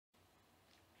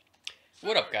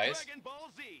What up, guys?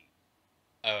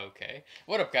 Okay.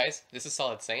 What up, guys? This is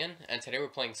Solid Saiyan, and today we're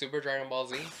playing Super Dragon Ball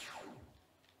Z.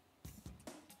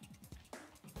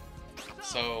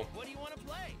 So, what do you want to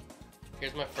play?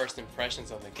 here's my first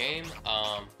impressions of the game.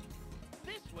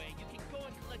 This way you can go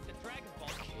and collect the Dragon Ball.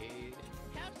 Arcade.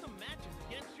 Have some matches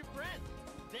against your friends.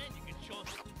 Then you can show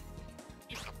us.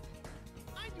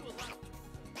 I do a lot.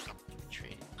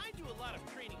 Training. I do a lot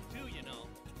of training too, you know.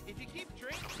 If you keep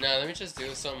training. Now, let me just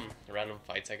do some random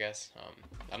fights, I guess.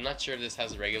 I'm not sure if this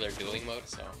has regular dueling mode,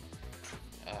 so.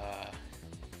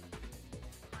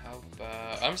 How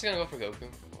about. I'm just gonna go for Goku.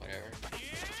 Whatever.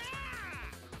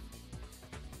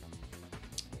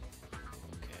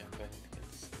 Okay, I'm going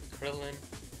against Krillin.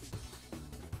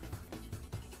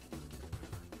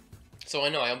 So I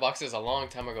know I unboxed this a long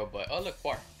time ago, but oh look,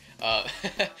 Bar.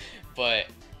 But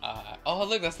oh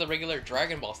look, that's the regular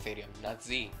Dragon Ball Stadium, not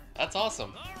Z. That's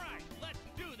awesome. All right, let's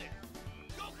do this.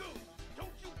 Goku, don't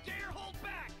you dare hold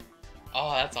back.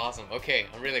 Oh, that's awesome. Okay,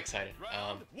 I'm really excited.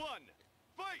 Round one,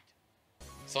 fight.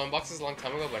 So I unboxed this a long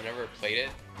time ago, but I never played it.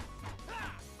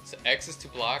 So X is to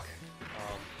block.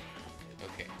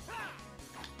 Okay.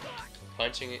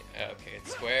 Punching it. Okay,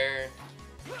 it's square.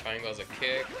 Triangle is a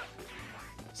kick.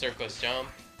 Circle is jump.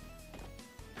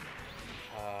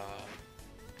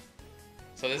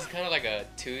 So this is kind of like a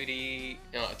 2D,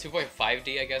 no,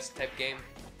 2.5D, I guess, type game.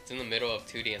 It's in the middle of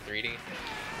 2D and 3D.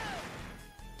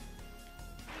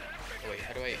 Oh, wait,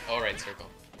 how do I? Oh, right, circle.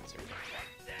 Circle.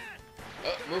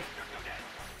 Oh, move.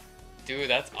 Dude,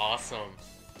 that's awesome.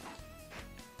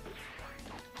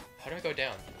 How do I go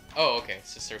down? Oh, okay,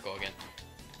 it's just circle again.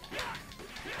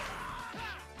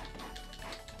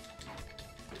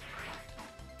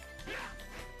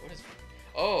 What is?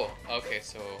 Oh, okay,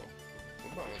 so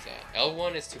what button was that?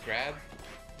 L1 is to grab.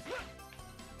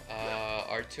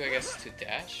 R2, I guess, to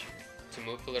dash, to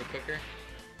move a little quicker.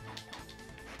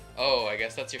 Oh, I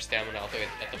guess that's your stamina all the way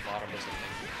at the bottom or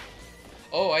something.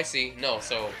 Oh, I see. No,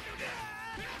 so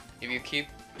if you keep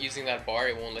using that bar,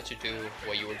 it won't let you do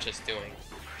what you were just doing.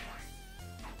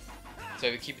 So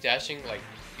if you keep dashing, like,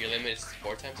 your limit is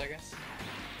 4 times, I guess?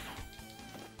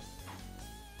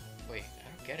 Wait, I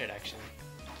don't get it, actually.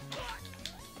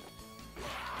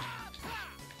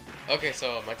 Okay,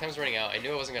 so my time's running out. I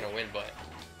knew I wasn't gonna win, but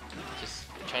just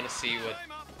trying to see what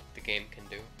the game can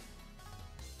do.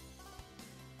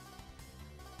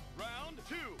 Round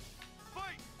two,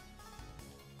 fight.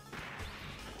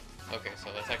 Okay,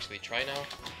 so let's actually try now.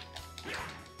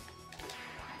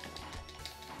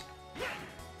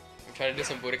 I'm trying to do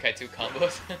some Budokai 2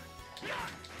 combos.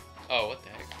 Oh, what the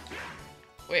heck?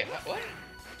 Wait, what?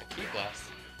 A key blast.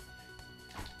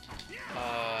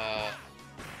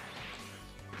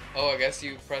 Oh, I guess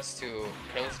you press to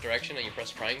Krillin's direction and you press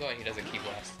triangle and he does a key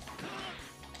blast.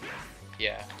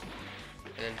 Yeah.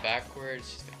 And then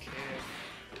backwards, just a kick.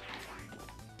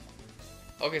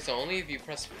 Okay, so only if you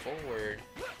press forward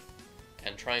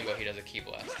and triangle he does a key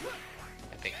blast,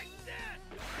 I think.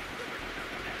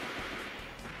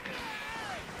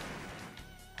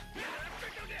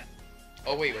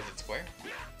 Oh wait, was it square?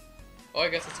 Oh, I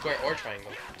guess it's square or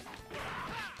triangle.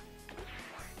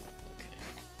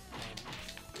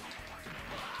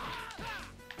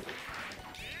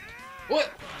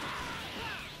 What?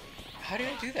 How did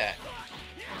I do that?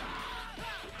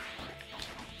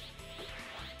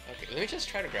 Okay, let me just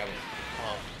try to grab it.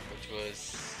 Which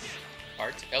was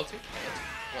R2, L2?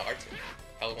 No, R2.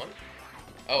 L1?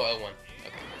 Oh, L1.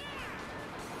 Okay.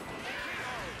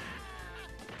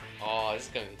 Oh, this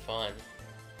is gonna be fun.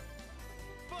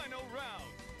 Final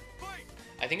round, fight.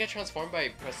 I think I transformed by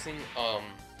pressing,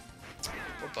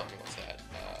 what button was that?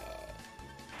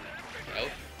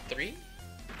 L3?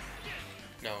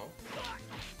 No.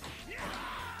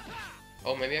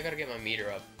 Oh, maybe I gotta get my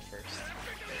meter up first.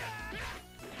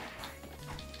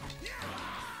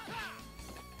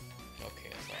 Okay,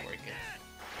 that's not working.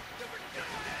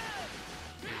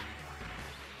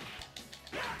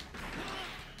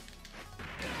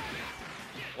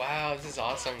 Wow, this is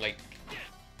awesome. Like,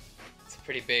 it's a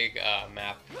pretty big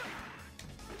map.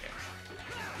 Okay.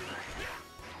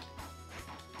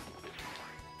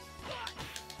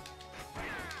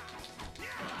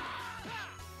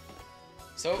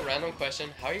 So, random question,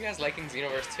 how are you guys liking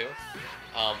Xenoverse 2?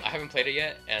 I haven't played it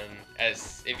yet, and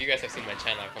as if you guys have seen my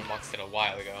channel, I've unboxed it a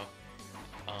while ago.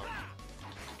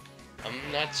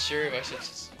 I'm not sure if I should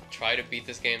just try to beat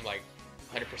this game like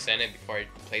 100% it before I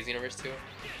play Xenoverse 2,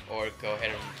 or go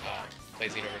ahead and play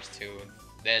Xenoverse 2 and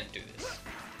then do this.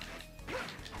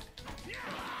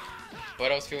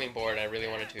 But I was feeling bored, I really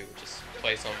wanted to just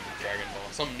play some Dragon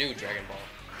Ball, some new Dragon Ball.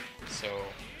 So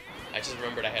I just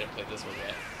remembered I hadn't played this one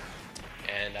yet.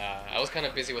 and I was kind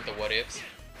of busy with the what ifs,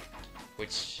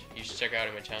 which you should check out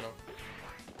in my channel.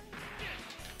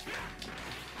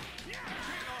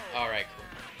 Alright, cool.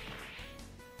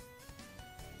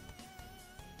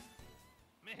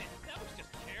 Man, that was just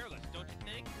careless, don't you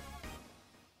think?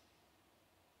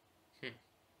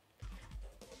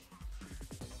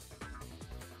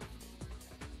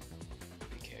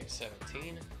 Okay,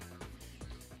 17.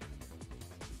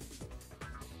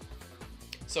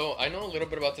 So I know a little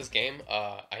bit about this game.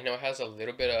 I know it has a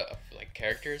little bit of like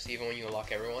characters, even when you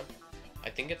unlock everyone. I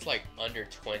think it's like under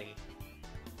 20.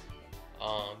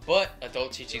 But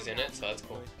adult Chi-Chi's in it, so that's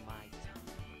cool.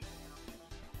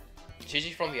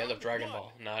 Chi-Chi from the end of Dragon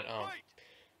Ball, not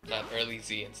early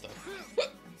Z and stuff.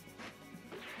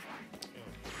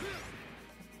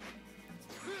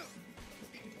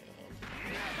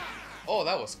 Oh,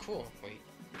 that was cool. Wait,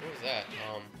 what was that?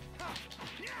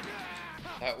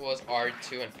 That was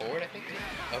R2 and forward, I think.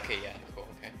 Okay, yeah, cool.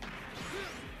 Okay.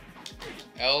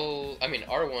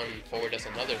 R1 forward does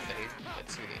another thing.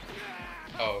 Let's see.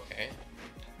 Oh, okay.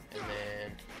 And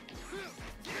then.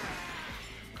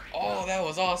 Oh, that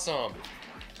was awesome.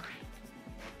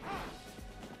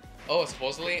 Oh,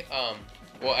 supposedly,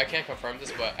 well, I can't confirm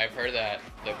this, but I've heard that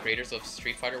the creators of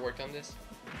Street Fighter worked on this.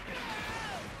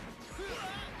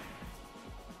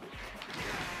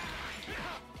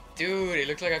 Dude, it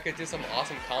looks like I could do some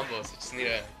awesome combos. I just need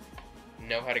to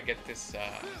know how to get this,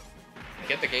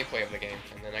 get the gameplay of the game,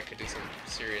 and then I could do some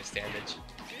serious damage.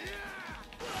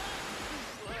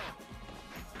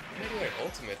 I'm gonna do an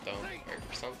ultimate though, or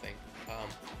something.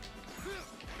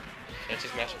 Should I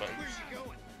just mash buttons?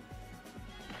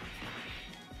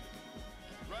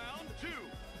 Round 2,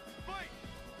 fight!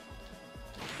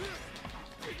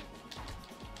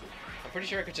 I'm pretty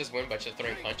sure I could just win by just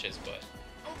throwing punches, but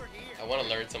I want to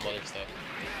learn some other stuff.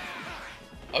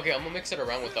 Okay, I'm gonna mix it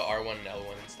around with the R1 and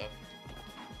L1 and stuff.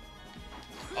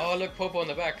 Oh, look, Popo in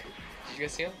the back. Did you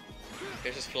guys see him?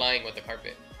 They're just flying with the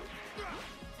carpet.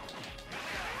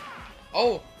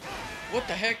 Oh! What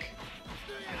the heck?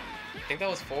 I think that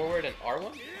was forward and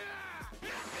R1?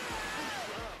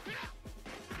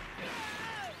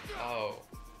 Oh.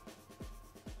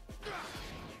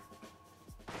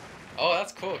 Oh,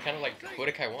 that's cool. Kind of like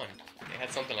Budokai 1. They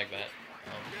had something like that.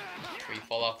 Where you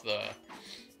fall off the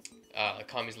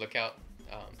Kami's lookout.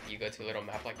 You go to a little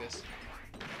map like this.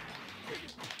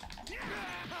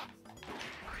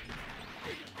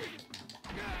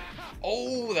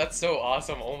 Oh, that's so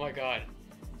awesome. Oh my god.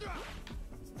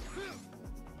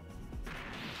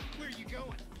 Where are you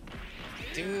going?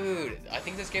 Dude, I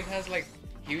think this game has like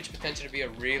huge potential to be a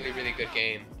really, really good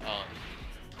game.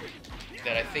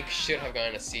 That I think should have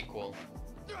gotten a sequel.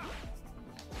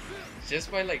 Just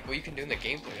by like what you can do in the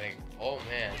gameplay, like, oh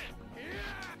man.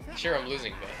 Sure, I'm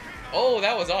losing, but oh,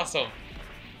 that was awesome.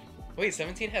 Wait,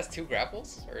 17 has 2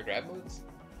 grapples or grab moves?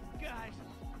 Guys,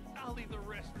 I'll leave the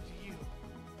rest to you.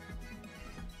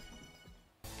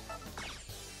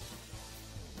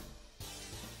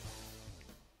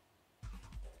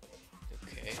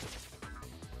 Okay.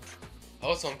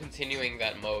 Oh, so I'm continuing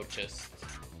that mode, just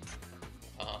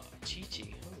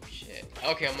Chi-Chi. Oh shit.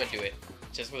 Okay, I'm gonna do it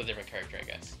just with a different character, I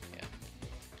guess. Yeah.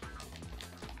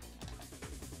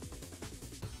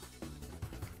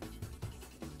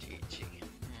 Chi-Chi.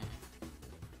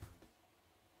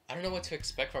 I don't know what to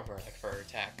expect from her, like for her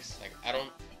attacks. Like, I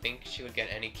don't think she would get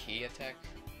any key attack.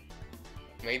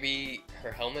 Maybe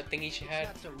her helmet thingy she had,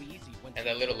 and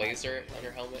that little laser on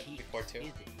her helmet before too.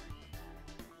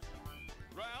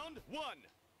 Round 1,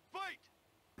 fight!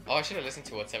 Oh, I should have listened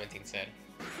to what 17 said.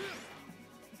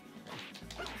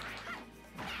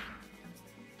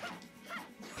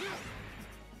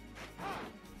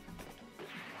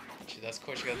 That's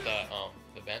cool. She got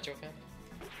the banjo fan.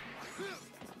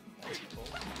 That's cool.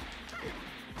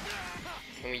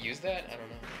 Can we use that? I don't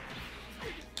know.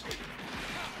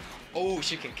 Oh,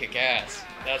 she can kick ass.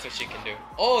 That's what she can do.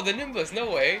 Oh, the Nimbus. No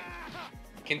way.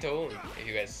 Kinto-un, if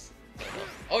you guys don't know.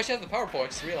 Oh, she has the power pole. I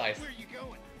just realized. Where are you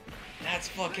going? That's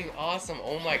fucking awesome.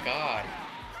 Oh my god.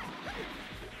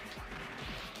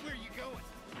 Where are you going?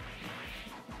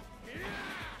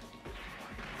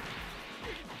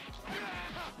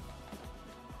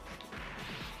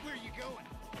 Where are you going?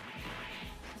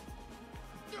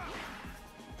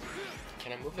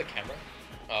 Can I move the camera?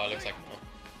 Oh, it looks like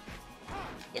no.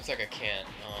 Looks like I can't.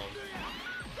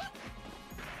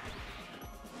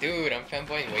 Dude, I'm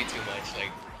fanboying way too much.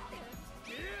 Like,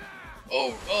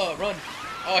 oh, run!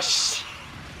 Oh, shh!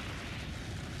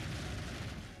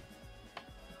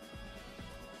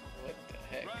 What the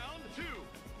heck? Round 2,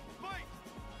 fight!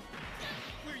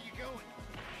 Where are you going?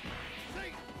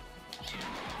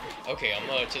 Okay, I'm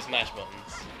gonna just mash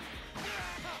buttons.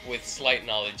 with slight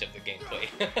knowledge of the gameplay.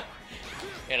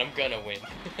 And I'm gonna win.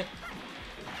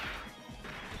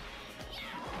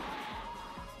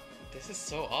 This is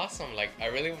so awesome. Like, I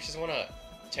really just want to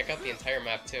check out the entire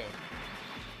map too.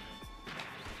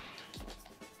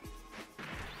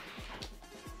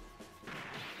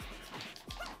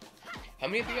 How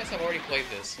many of you guys have already played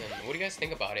this, and what do you guys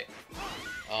think about it?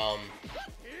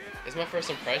 It's my first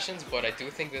impressions, but I do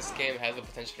think this game has the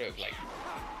potential to, like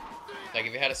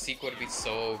if it had a sequel, it'd be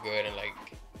so good, and like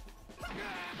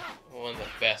one of the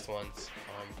best ones,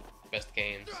 best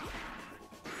games.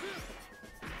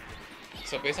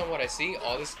 So based on what I see,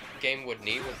 all this game would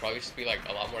need would probably just be like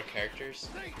a lot more characters,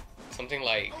 something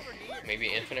like maybe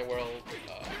Infinite World,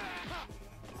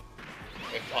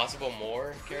 if possible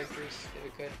more characters if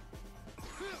we could.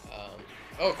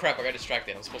 Oh crap, I got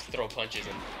distracted. I was supposed to throw punches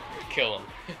and kill him.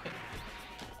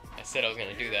 I said I was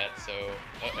gonna do that, so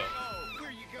uh-oh. Where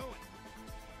are you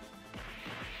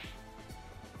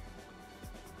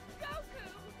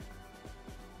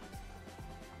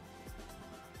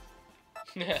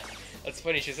going? That's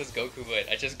funny, she says Goku,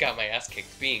 but I just got my ass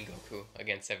kicked being Goku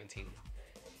against 17.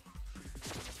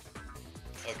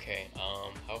 Okay,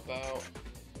 how about...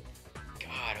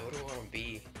 God, who do I want to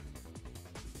be?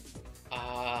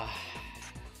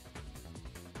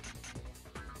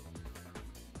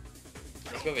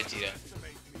 Let's go Vegeta.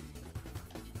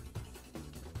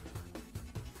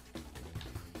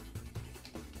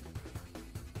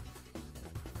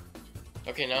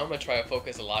 Okay, now I'm gonna try to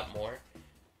focus a lot more.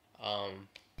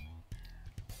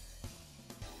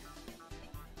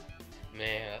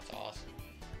 Man, that's awesome.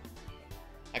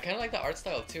 I kind of like the art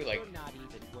style too. Like,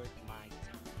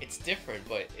 it's different,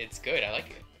 but it's good. I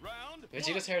like it.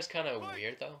 Vegeta's hair is kind of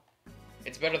weird though.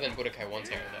 It's better than Budokai 1's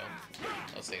hair though.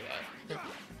 I'll say that.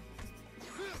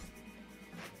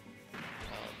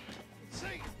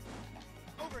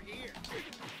 Over here.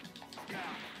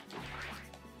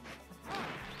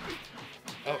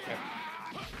 Oh crap.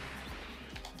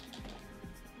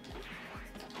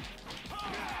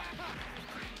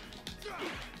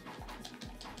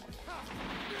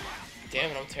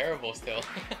 Damn it, I'm terrible still.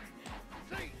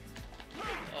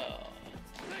 Oh.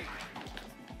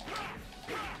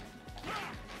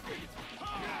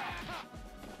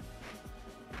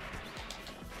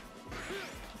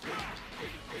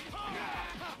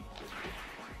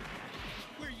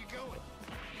 Where are you going?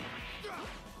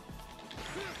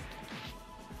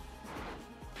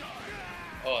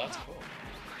 Oh, that's cool.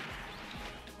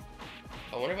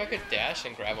 I wonder if I could dash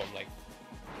and grab him, like,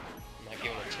 not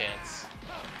give him a chance.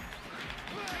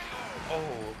 Oh,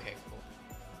 okay, cool.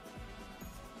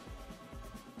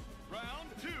 Round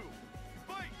 2.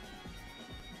 Fight.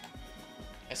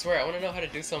 I swear, I want to know how to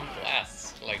do some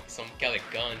blasts, like some kind of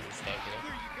guns and stuff, you Where know?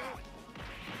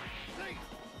 are you going?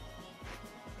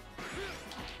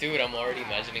 Dude, I'm already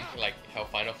imagining, like, how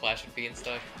Final Flash would be and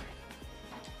stuff.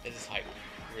 This is hype.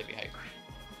 Really hype.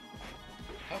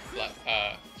 How fly?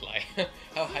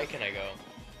 How high can I go?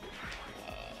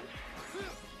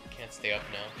 Can't stay up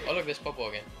now. Oh look, there's Popo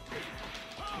again.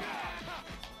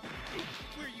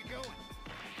 Where are you going?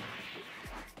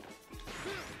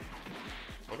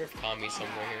 Wonder if Kami's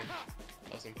somewhere here.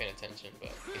 I wasn't paying attention,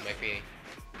 but he might be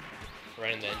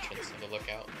right in the entrance of the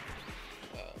lookout.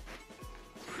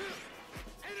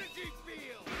 Energy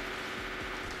field.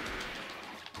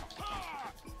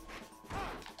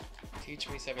 Teach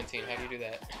me 17, how do you do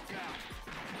that?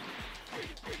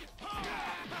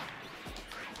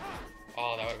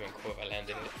 Oh, that would have been cool if I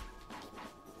landed it.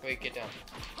 Wait, get down.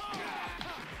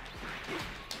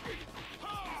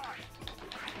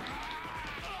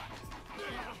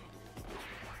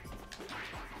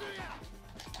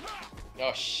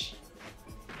 Oh, shh.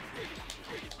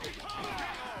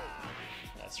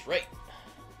 That's right.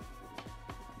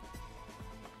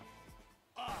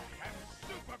 I am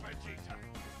Super Vegeta.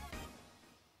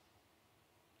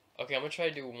 Okay, I'm gonna try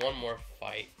to do one more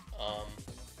fight.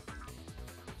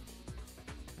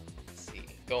 Let's see.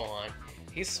 Go on.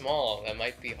 He's small. That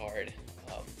might be hard.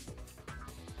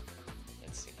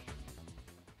 Let's see.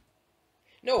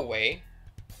 No way.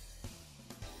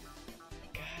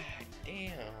 God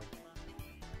damn.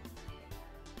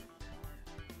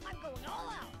 I'm going all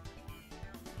out.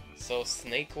 So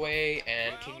Snake Way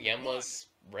and King Yama's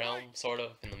realm, sort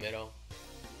of, in the middle.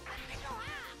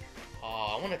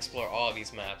 Oh, I want to explore all of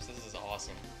these maps. This is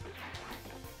awesome.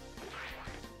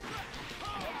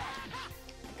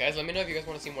 Guys, let me know if you guys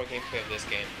want to see more gameplay of this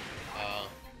game.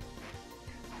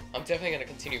 I'm definitely going to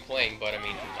continue playing, but I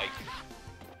mean, like,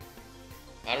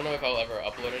 I don't know if I'll ever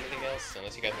upload anything else,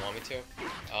 unless you guys want me to.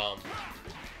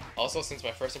 Also, since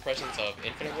my first impressions of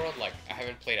Infinite World, like, I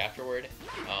haven't played afterward,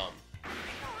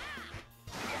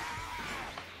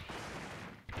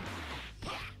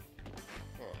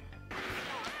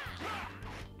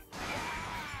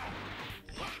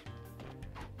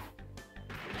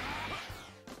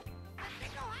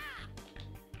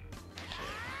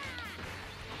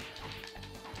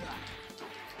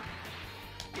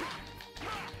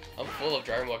 full of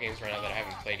Dragon Ball games right now that I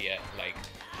haven't played yet. Like,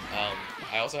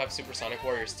 I also have Super Sonic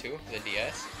Warriors 2 for the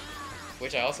DS,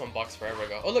 which I also unboxed forever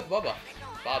ago. Oh look, Baba!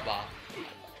 Baba!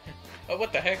 Oh,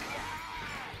 what the heck?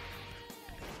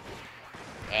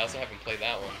 I also haven't played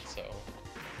that one, so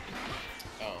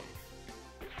I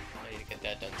need to get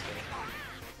that done too.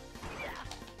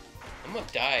 I'm gonna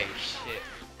die, shit.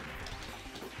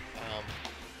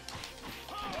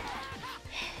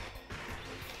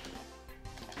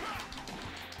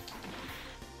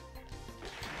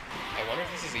 I wonder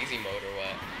if this is easy mode or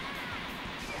what.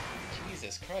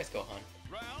 Jesus Christ, Gohan.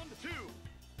 Round 2,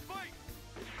 fight!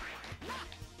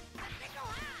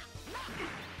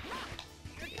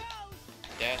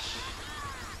 Dash,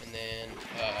 and then,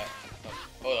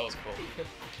 oh, that was cool.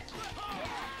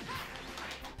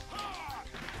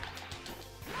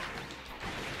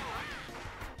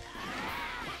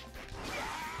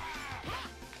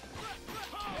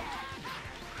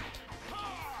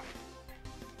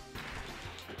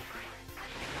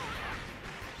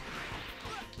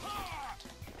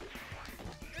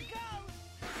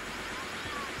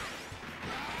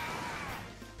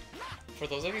 For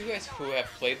those of you guys who have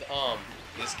played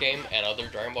this game and other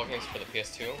Dragon Ball games for the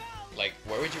PS2, like,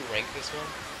 where would you rank this one?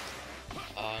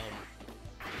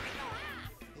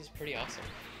 This is pretty awesome.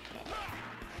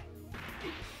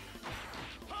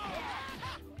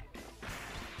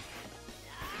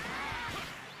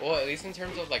 Well, at least in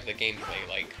terms of like the gameplay,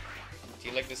 like, do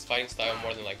you like this fighting style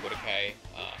more than like Budokai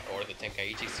or the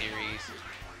Tenkaichi series?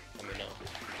 Let me know.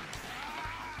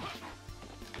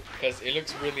 Because it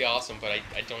looks really awesome, but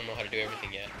I don't know how to do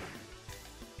everything yet.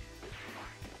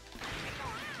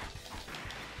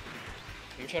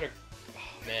 Let me try to...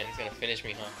 Oh, man, he's gonna finish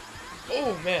me, huh?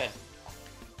 Oh, man!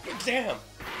 Damn!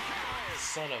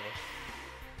 Son of a...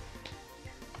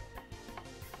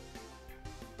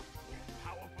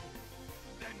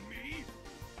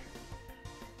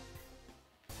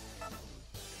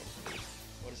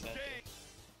 What is that?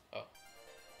 Oh.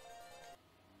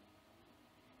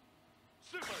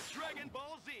 Super Dragon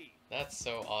Ball Z. That's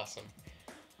so awesome.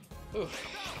 Ooh.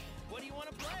 What do you want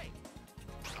to play?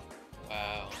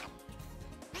 Wow.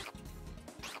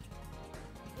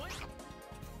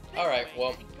 Alright,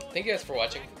 well, thank you guys for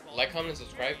watching. Like, comment, and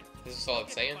subscribe. This is Solid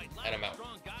Saiyan, and I'm out.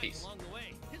 Peace.